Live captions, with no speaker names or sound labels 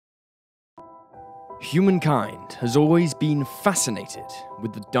Humankind has always been fascinated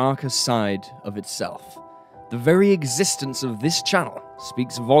with the darker side of itself. The very existence of this channel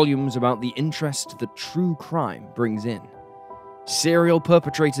speaks volumes about the interest that true crime brings in. Serial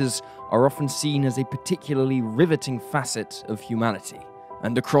perpetrators are often seen as a particularly riveting facet of humanity,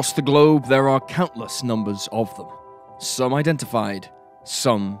 and across the globe there are countless numbers of them. Some identified,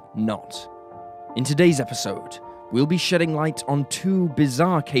 some not. In today's episode, we'll be shedding light on two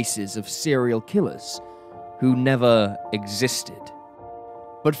bizarre cases of serial killers who never existed.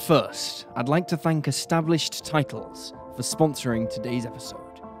 But first, I'd like to thank Established Titles for sponsoring today's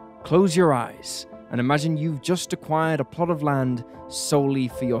episode. Close your eyes and imagine you've just acquired a plot of land solely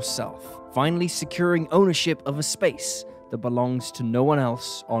for yourself, finally securing ownership of a space that belongs to no one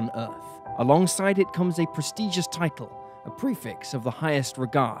else on Earth. Alongside it comes a prestigious title, a prefix of the highest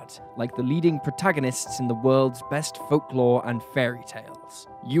regard, like the leading protagonists in the world's best folklore and fairy tales.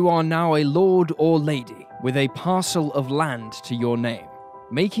 You are now a lord or lady with a parcel of land to your name.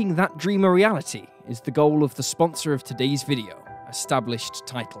 Making that dream a reality is the goal of the sponsor of today's video, Established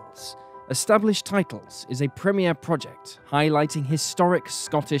Titles. Established Titles is a premier project highlighting historic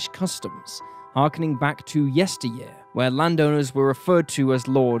Scottish customs, harkening back to yesteryear, where landowners were referred to as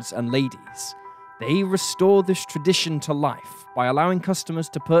lords and ladies. They restore this tradition to life by allowing customers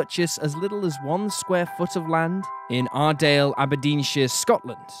to purchase as little as 1 square foot of land in Ardale, Aberdeenshire,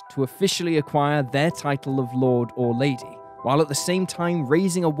 Scotland, to officially acquire their title of lord or lady, while at the same time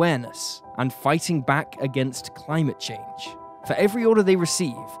raising awareness and fighting back against climate change. For every order they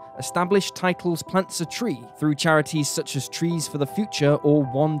receive, Established Titles plants a tree through charities such as Trees for the Future or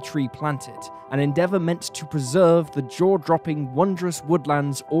One Tree Planted, an endeavour meant to preserve the jaw-dropping, wondrous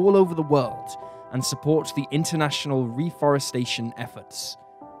woodlands all over the world and support the international reforestation efforts.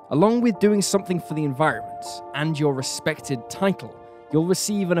 Along with doing something for the environment and your respected title, you'll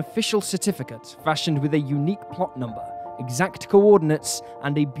receive an official certificate fashioned with a unique plot number, exact coordinates,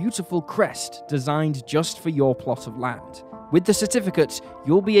 and a beautiful crest designed just for your plot of land. With the certificate,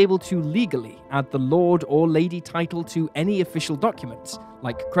 you'll be able to legally add the lord or lady title to any official documents,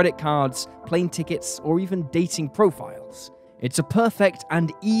 like credit cards, plane tickets, or even dating profiles. It's a perfect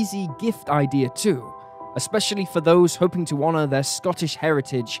and easy gift idea too, especially for those hoping to honour their Scottish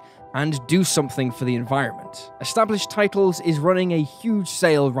heritage and do something for the environment. Established Titles is running a huge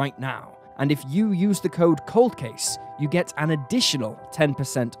sale right now, and if you use the code COLDCASE, you get an additional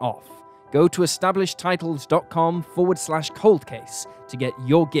 10% off. Go to establishedtitles.com/coldcase to get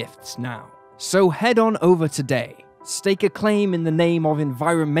your gifts now. So head on over today, stake a claim in the name of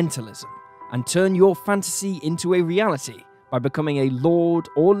environmentalism, and turn your fantasy into a reality by becoming a lord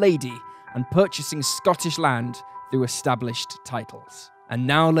or lady and purchasing Scottish land through Established Titles. And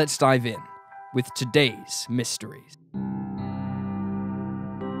now let's dive in with today's mysteries.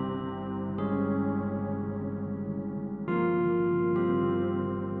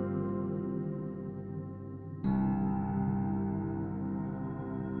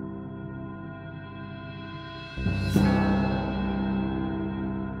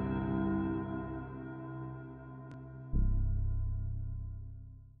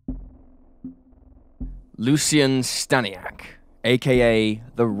 Lucian Staniak, aka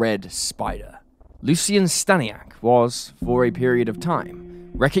the Red Spider. Lucian Staniak was, for a period of time,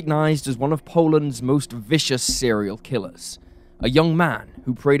 recognized as one of Poland's most vicious serial killers. A young man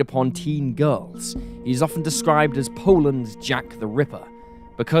who preyed upon teen girls, he is often described as Poland's Jack the Ripper,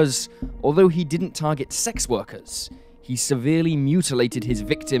 because, although he didn't target sex workers, he severely mutilated his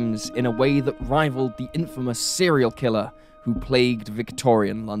victims in a way that rivaled the infamous serial killer who plagued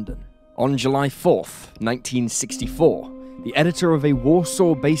Victorian London. On July 4th, 1964, the editor of a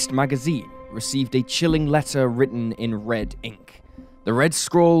Warsaw-based magazine received a chilling letter written in red ink. The red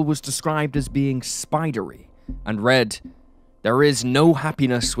scroll was described as being spidery, and read, "There is no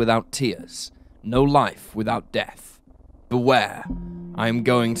happiness without tears, no life without death. Beware, I am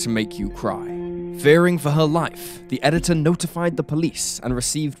going to make you cry." Fearing for her life, the editor notified the police and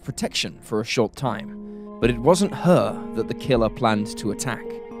received protection for a short time. But it wasn't her that the killer planned to attack.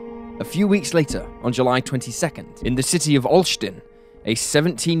 A few weeks later, on July 22nd, in the city of Olsztyn, a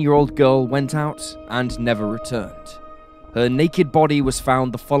 17-year-old girl went out and never returned. Her naked body was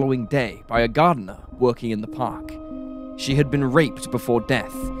found the following day by a gardener working in the park. She had been raped before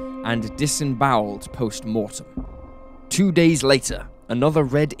death and disemboweled post-mortem. 2 days later, another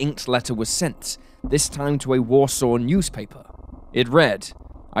red-inked letter was sent, this time to a Warsaw newspaper. It read,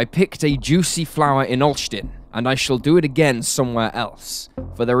 "I picked a juicy flower in Olsztyn, and I shall do it again somewhere else,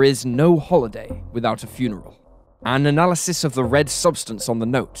 for there is no holiday without a funeral." An analysis of the red substance on the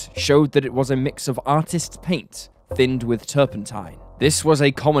note showed that it was a mix of artist's paint thinned with turpentine. This was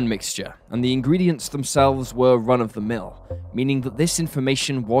a common mixture, and the ingredients themselves were run-of-the-mill, meaning that this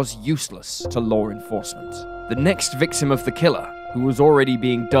information was useless to law enforcement. The next victim of the killer, who was already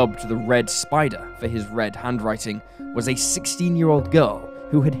being dubbed the Red Spider for his red handwriting, was a 16-year-old girl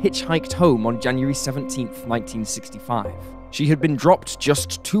who had hitchhiked home on January 17, 1965. She had been dropped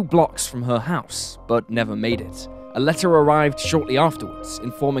just 2 blocks from her house, but never made it. A letter arrived shortly afterwards,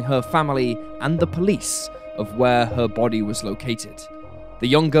 informing her family and the police of where her body was located. The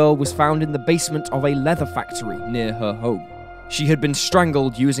young girl was found in the basement of a leather factory near her home. She had been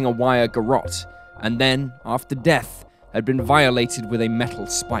strangled using a wire garrote, and then, after death, had been violated with a metal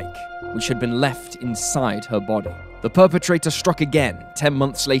spike, which had been left inside her body. The perpetrator struck again 10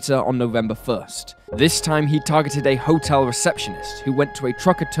 months later on November 1st. This time he targeted a hotel receptionist who went to a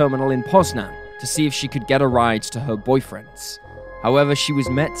trucker terminal in Poznan to see if she could get a ride to her boyfriend's. However, she was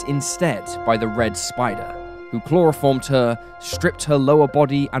met instead by the Red Spider, who chloroformed her, stripped her lower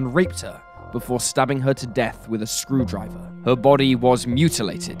body, and raped her before stabbing her to death with a screwdriver. Her body was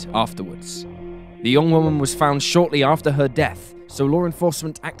mutilated afterwards. The young woman was found shortly after her death, so law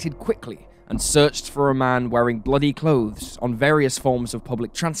enforcement acted quickly and searched for a man wearing bloody clothes on various forms of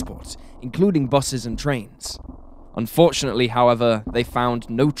public transport, including buses and trains. Unfortunately, however, they found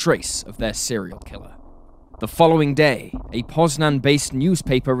no trace of their serial killer. The following day, a Poznan-based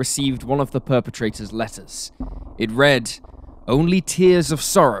newspaper received one of the perpetrator's letters. It read, "Only tears of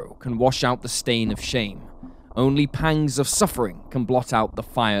sorrow can wash out the stain of shame. Only pangs of suffering can blot out the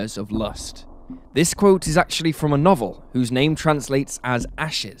fires of lust." This quote is actually from a novel whose name translates as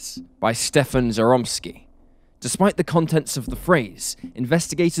Ashes by Stefan Zaromsky. Despite the contents of the phrase,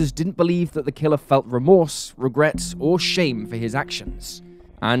 investigators didn't believe that the killer felt remorse, regret, or shame for his actions.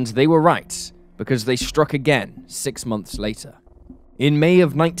 And they were right, because they struck again 6 months later. In May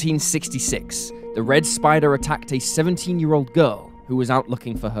of 1966, the Red Spider attacked a 17-year-old girl who was out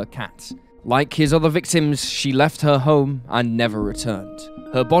looking for her cat. Like his other victims, she left her home and never returned.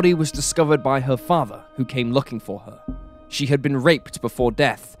 Her body was discovered by her father, who came looking for her. She had been raped before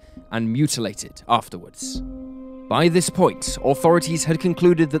death and mutilated afterwards. By this point, authorities had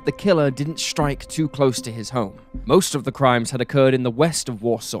concluded that the killer didn't strike too close to his home. Most of the crimes had occurred in the west of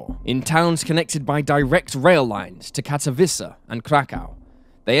Warsaw, in towns connected by direct rail lines to Katowice and Krakow.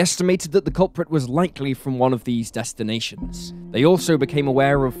 They estimated that the culprit was likely from one of these destinations. They also became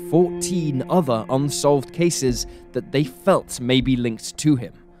aware of 14 other unsolved cases that they felt may be linked to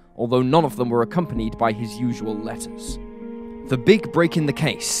him, although none of them were accompanied by his usual letters. The big break in the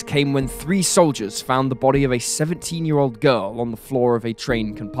case came when 3 soldiers found the body of a 17-year-old girl on the floor of a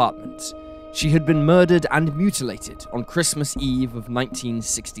train compartment. She had been murdered and mutilated on Christmas Eve of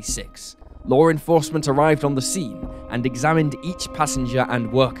 1966. Law enforcement arrived on the scene and examined each passenger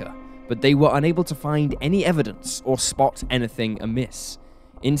and worker, but they were unable to find any evidence or spot anything amiss.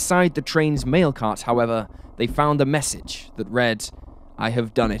 Inside the train's mail cart, however, they found a message that read, "I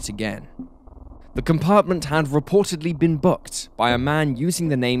have done it again." The compartment had reportedly been booked by a man using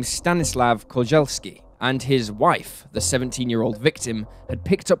the name Stanislav Kozelski, and his wife, the 17-year-old victim, had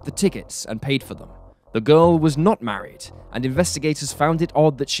picked up the tickets and paid for them. The girl was not married, and investigators found it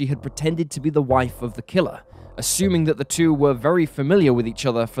odd that she had pretended to be the wife of the killer, assuming that the two were very familiar with each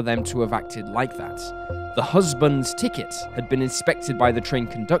other for them to have acted like that. The husband's ticket had been inspected by the train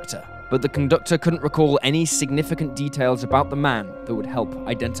conductor, but the conductor couldn't recall any significant details about the man that would help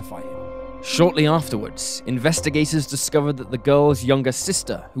identify him. Shortly afterwards, investigators discovered that the girl's younger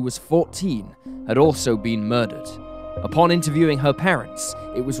sister, who was 14, had also been murdered. Upon interviewing her parents,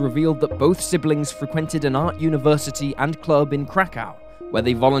 it was revealed that both siblings frequented an art university and club in Krakow, where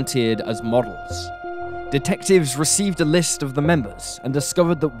they volunteered as models. Detectives received a list of the members and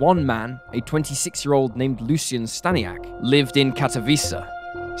discovered that one man, a 26-year-old named Lucian Staniak, lived in Katowice.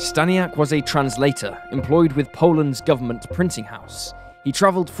 Staniak was a translator employed with Poland's government printing house. He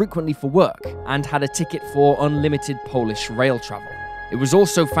traveled frequently for work and had a ticket for unlimited Polish rail travel. It was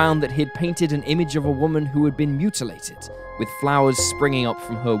also found that he had painted an image of a woman who had been mutilated, with flowers springing up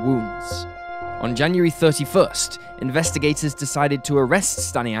from her wounds. On January 31st, investigators decided to arrest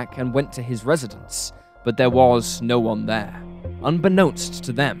Staniak and went to his residence, but there was no one there. Unbeknownst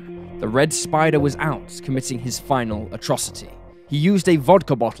to them, the Red Spider was out committing his final atrocity. He used a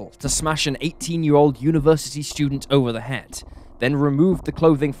vodka bottle to smash an 18-year-old university student over the head, then removed the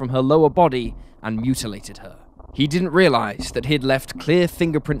clothing from her lower body and mutilated her. He didn't realize that he'd left clear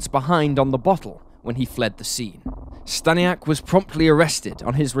fingerprints behind on the bottle when he fled the scene. Staniak was promptly arrested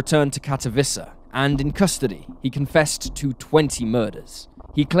on his return to Katowice, and in custody, he confessed to 20 murders.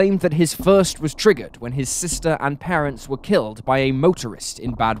 He claimed that his first was triggered when his sister and parents were killed by a motorist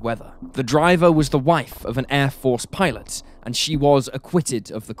in bad weather. The driver was the wife of an Air Force pilot, and she was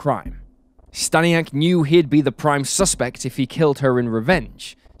acquitted of the crime. Staniak knew he'd be the prime suspect if he killed her in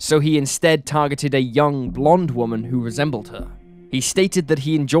revenge, so he instead targeted a young, blonde woman who resembled her. He stated that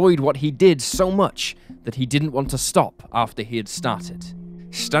he enjoyed what he did so much that he didn't want to stop after he had started.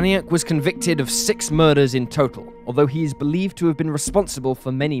 Staniak was convicted of 6 murders in total, although he is believed to have been responsible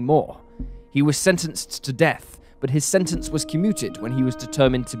for many more. He was sentenced to death, but his sentence was commuted when he was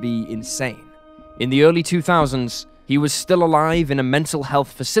determined to be insane. In the early 2000s, he was still alive in a mental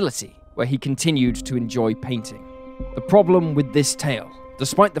health facility where he continued to enjoy painting. The problem with this tale,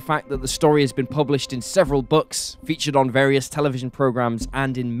 despite the fact that the story has been published in several books, featured on various television programs,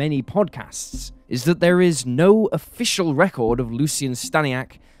 and in many podcasts, is that there is no official record of Lucian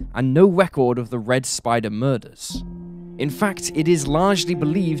Staniak and no record of the Red Spider murders. In fact, it is largely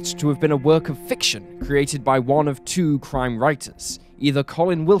believed to have been a work of fiction created by one of 2 crime writers, either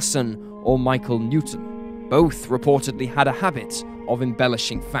Colin Wilson or Michael Newton. Both reportedly had a habit of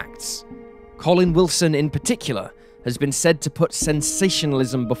embellishing facts. Colin Wilson in particular has been said to put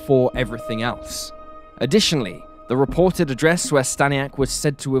sensationalism before everything else. Additionally, the reported address where Staniak was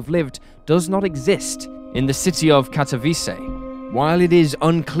said to have lived does not exist in the city of Katowice. While it is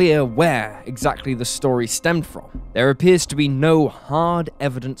unclear where exactly the story stemmed from, there appears to be no hard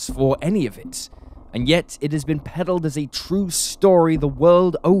evidence for any of it, and yet it has been peddled as a true story the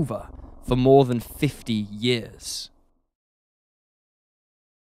world over for more than 50 years.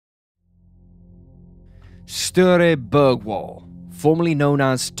 Sture Bergwall, formerly known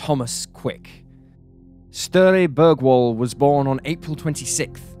as Thomas Quick. Sture Bergwall was born on April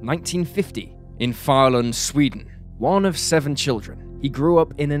 26, 1950, in Falun, Sweden. One of 7 children, he grew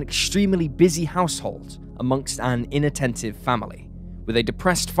up in an extremely busy household amongst an inattentive family, with a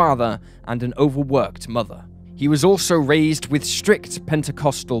depressed father and an overworked mother. He was also raised with strict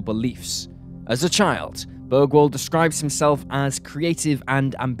Pentecostal beliefs. As a child, Bergwall describes himself as creative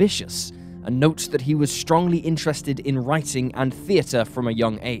and ambitious, and notes that he was strongly interested in writing and theatre from a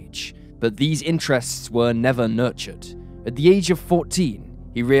young age. But these interests were never nurtured. At the age of 14,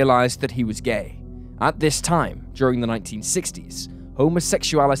 he realized that he was gay. At this time, during the 1960s,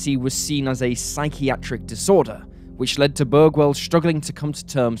 homosexuality was seen as a psychiatric disorder, which led to Bergwall struggling to come to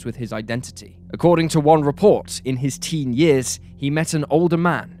terms with his identity. According to one report, in his teen years, he met an older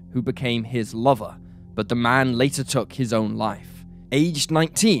man who became his lover, but the man later took his own life. Aged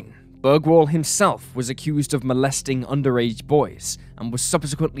 19, Bergwall himself was accused of molesting underage boys and was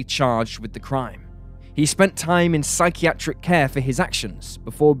subsequently charged with the crime. He spent time in psychiatric care for his actions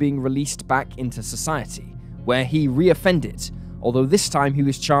before being released back into society, where he reoffended, although this time he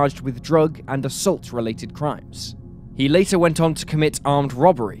was charged with drug and assault-related crimes. He later went on to commit armed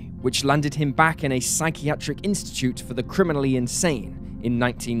robbery, which landed him back in a psychiatric institute for the criminally insane in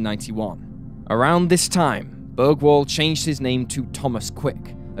 1991. Around this time, Bergwall changed his name to Thomas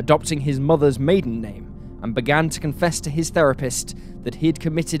Quick, adopting his mother's maiden name, and began to confess to his therapist that he had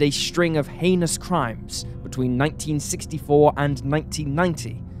committed a string of heinous crimes between 1964 and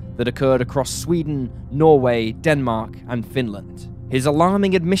 1990 that occurred across Sweden, Norway, Denmark, and Finland. His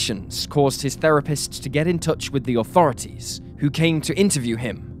alarming admissions caused his therapist to get in touch with the authorities, who came to interview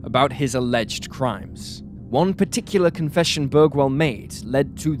him about his alleged crimes. One particular confession Bergwall made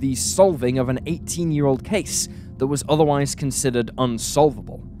led to the solving of an 18-year-old case that was otherwise considered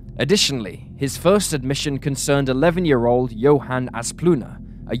unsolvable. Additionally, his first admission concerned 11-year-old Johan Aspluna,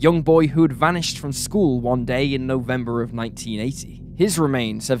 a young boy who had vanished from school one day in November of 1980. His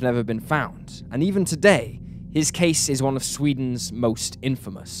remains have never been found, and even today, his case is one of Sweden's most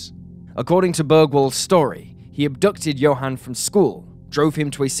infamous. According to Bergwall's story, he abducted Johan from school, drove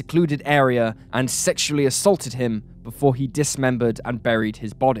him to a secluded area, and sexually assaulted him before he dismembered and buried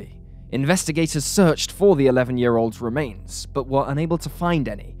his body. Investigators searched for the 11-year-old's remains, but were unable to find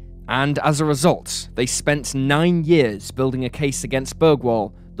any, and as a result, they spent 9 years building a case against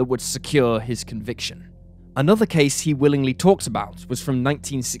Bergwall that would secure his conviction. Another case he willingly talked about was from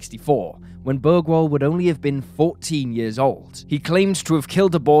 1964, when Bergwall would only have been 14 years old. He claimed to have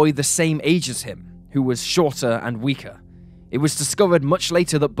killed a boy the same age as him, who was shorter and weaker. It was discovered much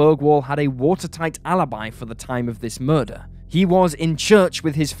later that Bergwall had a watertight alibi for the time of this murder. He was in church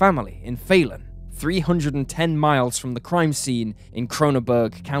with his family in Falun, 310 miles from the crime scene in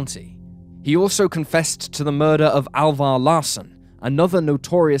Kronoberg County. He also confessed to the murder of Alvar Larsson, another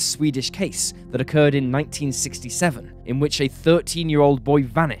notorious Swedish case that occurred in 1967, in which a 13-year-old boy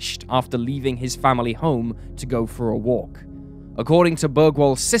vanished after leaving his family home to go for a walk. According to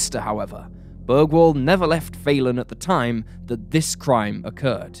Bergwall's sister, however, Bergwall never left Phelan at the time that this crime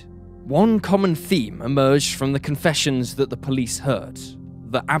occurred. One common theme emerged from the confessions that the police heard: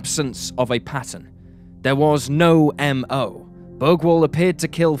 the absence of a pattern. There was no MO. Bergwall appeared to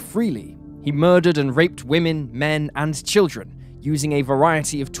kill freely. He murdered and raped women, men, and children, using a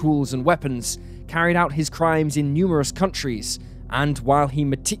variety of tools and weapons, carried out his crimes in numerous countries, and while he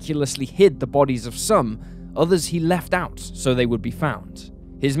meticulously hid the bodies of some, others he left out so they would be found.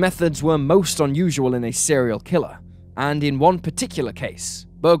 His methods were most unusual in a serial killer, and in one particular case,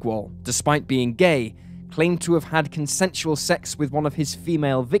 Bergwall, despite being gay, claimed to have had consensual sex with one of his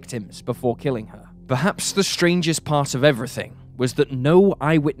female victims before killing her. Perhaps the strangest part of everything was that no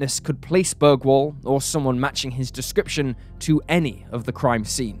eyewitness could place Bergwall, or someone matching his description, to any of the crime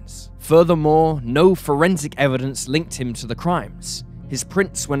scenes. Furthermore, no forensic evidence linked him to the crimes. His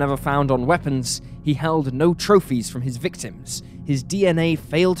prints were never found on weapons, he held no trophies from his victims, his DNA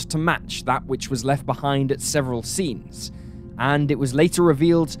failed to match that which was left behind at several scenes, and it was later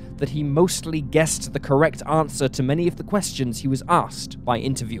revealed that he mostly guessed the correct answer to many of the questions he was asked by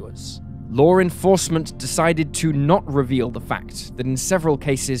interviewers. Law enforcement decided to not reveal the fact that in several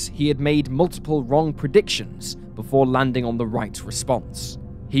cases he had made multiple wrong predictions before landing on the right response.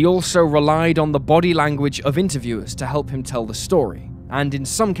 He also relied on the body language of interviewers to help him tell the story, and in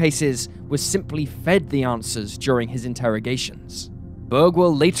some cases was simply fed the answers during his interrogations.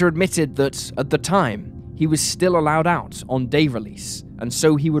 Bergwall later admitted that, at the time, he was still allowed out on day release, and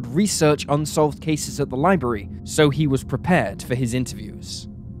so he would research unsolved cases at the library so he was prepared for his interviews.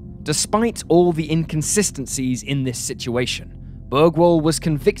 Despite all the inconsistencies in this situation, Bergwall was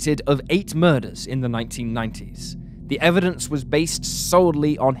convicted of 8 murders in the 1990s. The evidence was based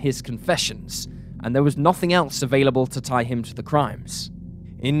solely on his confessions, and there was nothing else available to tie him to the crimes.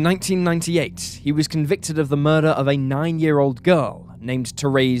 In 1998, he was convicted of the murder of a 9-year-old girl named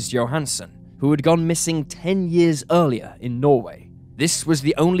Therese Johansson, who had gone missing 10 years earlier in Norway. This was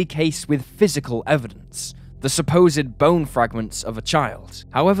the only case with physical evidence, the supposed bone fragments of a child.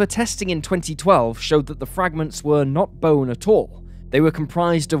 However, testing in 2012 showed that the fragments were not bone at all. They were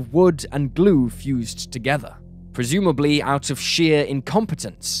comprised of wood and glue fused together. Presumably out of sheer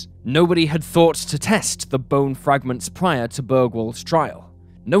incompetence, nobody had thought to test the bone fragments prior to Bergwall's trial.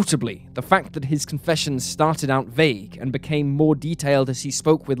 Notably, the fact that his confessions started out vague and became more detailed as he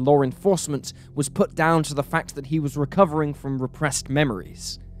spoke with law enforcement was put down to the fact that he was recovering from repressed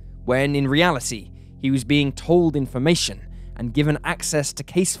memories, when in reality, he was being told information and given access to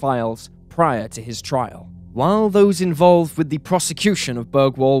case files prior to his trial. While those involved with the prosecution of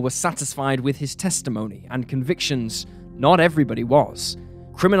Bergwall were satisfied with his testimony and convictions, not everybody was.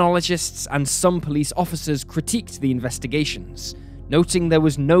 Criminologists and some police officers critiqued the investigations, noting there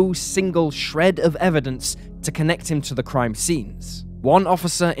was no single shred of evidence to connect him to the crime scenes. One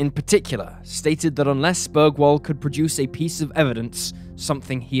officer in particular stated that unless Bergwall could produce a piece of evidence,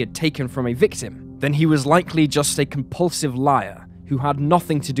 something he had taken from a victim, then he was likely just a compulsive liar who had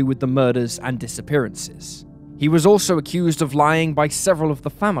nothing to do with the murders and disappearances. He was also accused of lying by several of the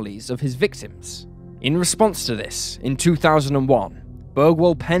families of his victims. In response to this, in 2001,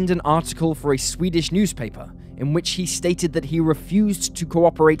 Bergwall penned an article for a Swedish newspaper in which he stated that he refused to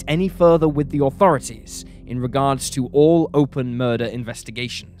cooperate any further with the authorities in regards to all open murder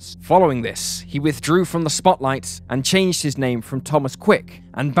investigations. Following this, he withdrew from the spotlight and changed his name from Thomas Quick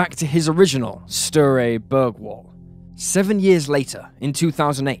and back to his original, Sture Bergwall. 7 years later, in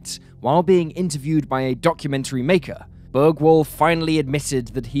 2008, while being interviewed by a documentary maker, Bergwall finally admitted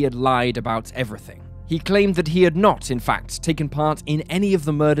that he had lied about everything. He claimed that he had not, in fact, taken part in any of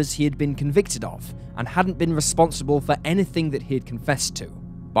the murders he had been convicted of, and hadn't been responsible for anything that he had confessed to.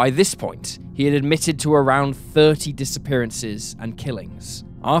 By this point, he had admitted to around 30 disappearances and killings.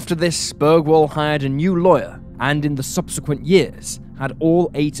 After this, Bergwall hired a new lawyer, and in the subsequent years, had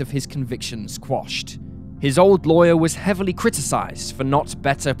all 8 of his convictions quashed. His old lawyer was heavily criticized for not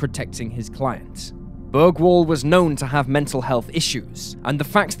better protecting his client. Bergwall was known to have mental health issues, and the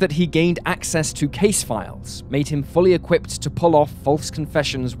fact that he gained access to case files made him fully equipped to pull off false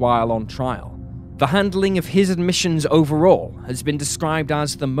confessions while on trial. The handling of his admissions overall has been described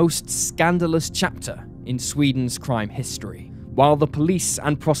as the most scandalous chapter in Sweden's crime history, while the police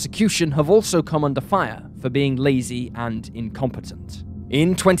and prosecution have also come under fire for being lazy and incompetent.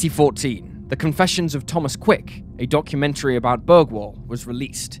 In 2014, The Confessions of Thomas Quick, a documentary about Bergwall, was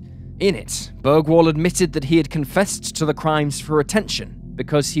released. In it, Bergwall admitted that he had confessed to the crimes for attention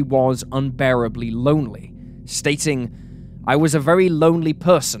because he was unbearably lonely, stating, "I was a very lonely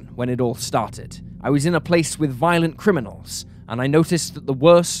person when it all started. I was in a place with violent criminals, and I noticed that the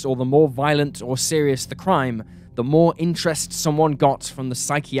worse or the more violent or serious the crime, the more interest someone got from the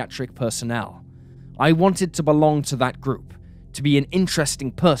psychiatric personnel. I wanted to belong to that group, to be an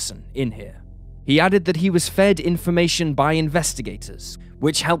interesting person in here. He added that he was fed information by investigators,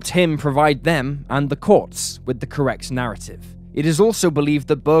 which helped him provide them and the courts with the correct narrative. It is also believed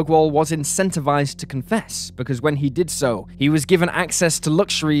that Bergwall was incentivized to confess, because when he did so, he was given access to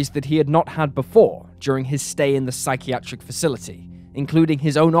luxuries that he had not had before during his stay in the psychiatric facility, including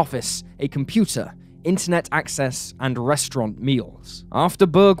his own office, a computer, internet access, and restaurant meals. After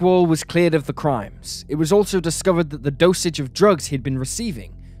Bergwall was cleared of the crimes, it was also discovered that the dosage of drugs he'd been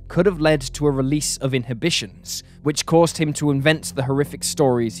receiving could have led to a release of inhibitions, which caused him to invent the horrific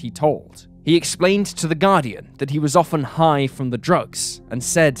stories he told. He explained to The Guardian that he was often high from the drugs, and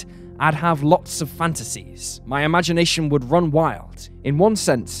said, "I'd have lots of fantasies. My imagination would run wild. In one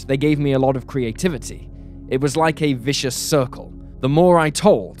sense, they gave me a lot of creativity. It was like a vicious circle. The more I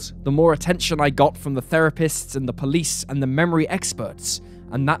told, the more attention I got from the therapists and the police and the memory experts,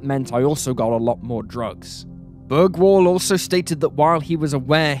 and that meant I also got a lot more drugs." Bergwall also stated that while he was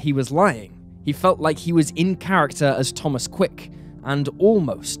aware he was lying, he felt like he was in character as Thomas Quick, and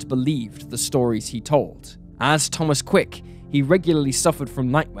almost believed the stories he told. As Thomas Quick, he regularly suffered from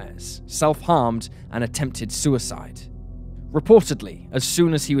nightmares, self-harmed, and attempted suicide. Reportedly, as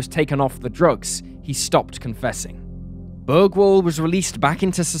soon as he was taken off the drugs, he stopped confessing. Bergwall was released back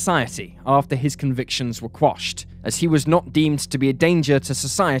into society after his convictions were quashed, as he was not deemed to be a danger to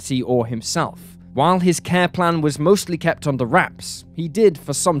society or himself. While his care plan was mostly kept under wraps, he did,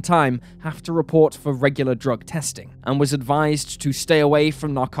 for some time, have to report for regular drug testing, and was advised to stay away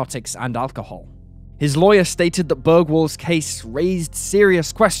from narcotics and alcohol. His lawyer stated that Bergwall's case raised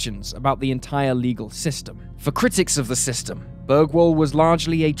serious questions about the entire legal system. For critics of the system, Bergwall was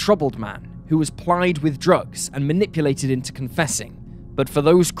largely a troubled man who was plied with drugs and manipulated into confessing. But for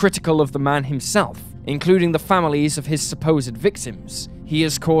those critical of the man himself, including the families of his supposed victims, he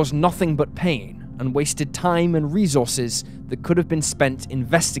has caused nothing but pain and wasted time and resources that could have been spent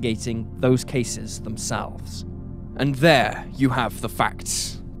investigating those cases themselves. And there you have the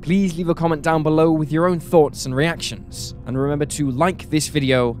facts. Please leave a comment down below with your own thoughts and reactions, and remember to like this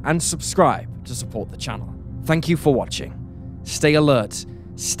video and subscribe to support the channel. Thank you for watching. Stay alert,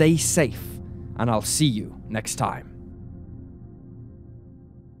 stay safe, and I'll see you next time.